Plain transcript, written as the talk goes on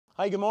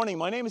Hi, good morning.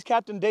 My name is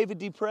Captain David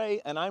Dupre,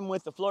 and I'm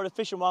with the Florida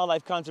Fish and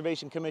Wildlife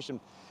Conservation Commission.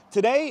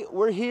 Today,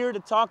 we're here to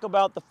talk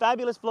about the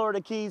fabulous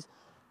Florida Keys,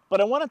 but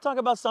I want to talk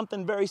about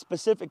something very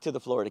specific to the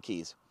Florida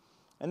Keys,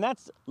 and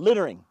that's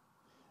littering.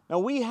 Now,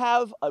 we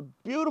have a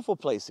beautiful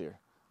place here,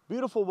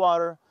 beautiful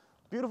water,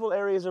 beautiful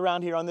areas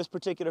around here on this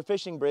particular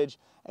fishing bridge,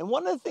 and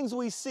one of the things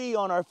we see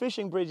on our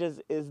fishing bridges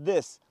is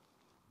this.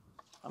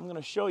 I'm going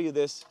to show you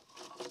this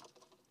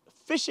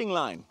fishing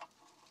line.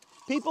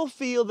 People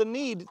feel the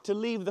need to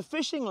leave the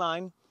fishing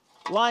line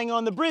lying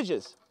on the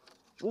bridges.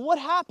 Well, what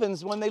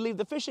happens when they leave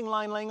the fishing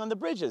line laying on the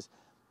bridges?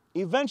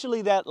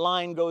 Eventually that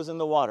line goes in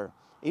the water.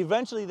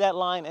 Eventually that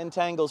line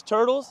entangles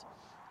turtles.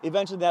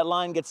 Eventually that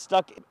line gets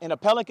stuck in a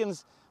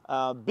pelican's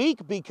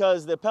beak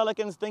because the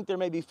pelicans think there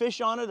may be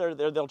fish on it, or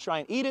they'll try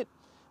and eat it.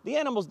 The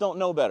animals don't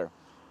know better,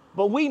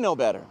 but we know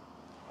better.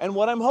 And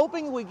what I'm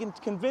hoping we can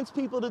convince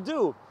people to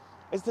do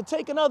is to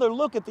take another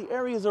look at the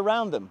areas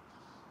around them.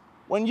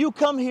 When you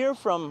come here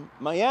from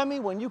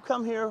Miami, when you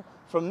come here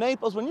from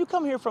Naples, when you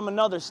come here from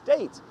another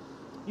state,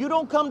 you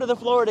don't come to the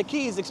Florida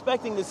Keys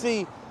expecting to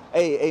see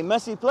a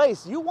messy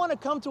place. You want to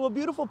come to a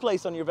beautiful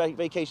place on your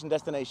vacation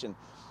destination.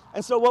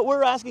 And so what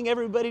we're asking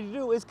everybody to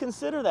do is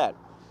consider that.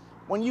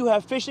 When you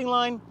have fishing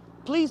line,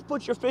 please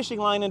put your fishing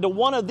line into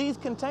one of these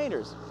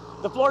containers.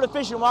 The Florida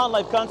Fish and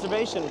Wildlife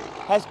Conservation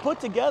has put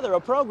together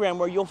a program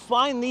where you'll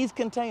find these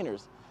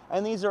containers,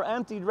 and these are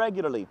emptied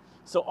regularly.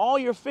 So all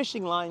your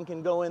fishing line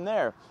can go in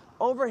there.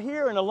 Over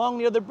here and along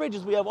the other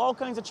bridges, we have all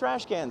kinds of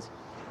trash cans.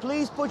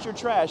 Please put your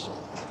trash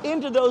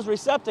into those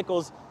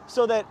receptacles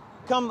so that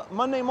come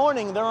Monday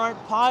morning, there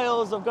aren't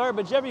piles of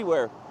garbage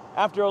everywhere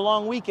after a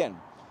long weekend.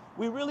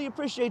 We really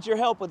appreciate your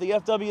help with the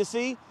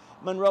FWC.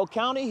 Monroe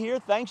County here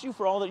thanks you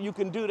for all that you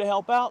can do to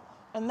help out.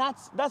 And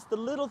that's the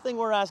little thing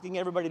we're asking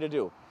everybody to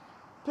do.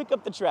 Pick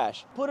up the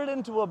trash, put it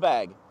into a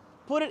bag,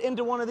 put it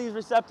into one of these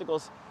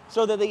receptacles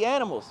so that the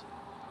animals,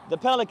 the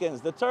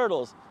pelicans, the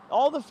turtles,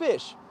 all the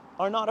fish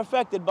are not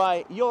affected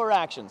by your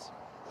actions.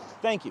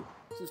 Thank you.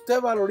 Si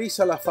usted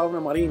valoriza la fauna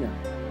marina,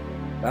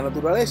 la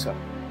naturaleza,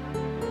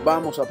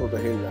 vamos a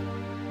protegerla.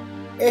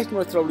 Es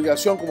nuestra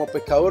obligación como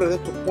pescadores de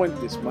estos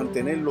puentes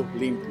mantenerlos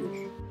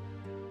limpios.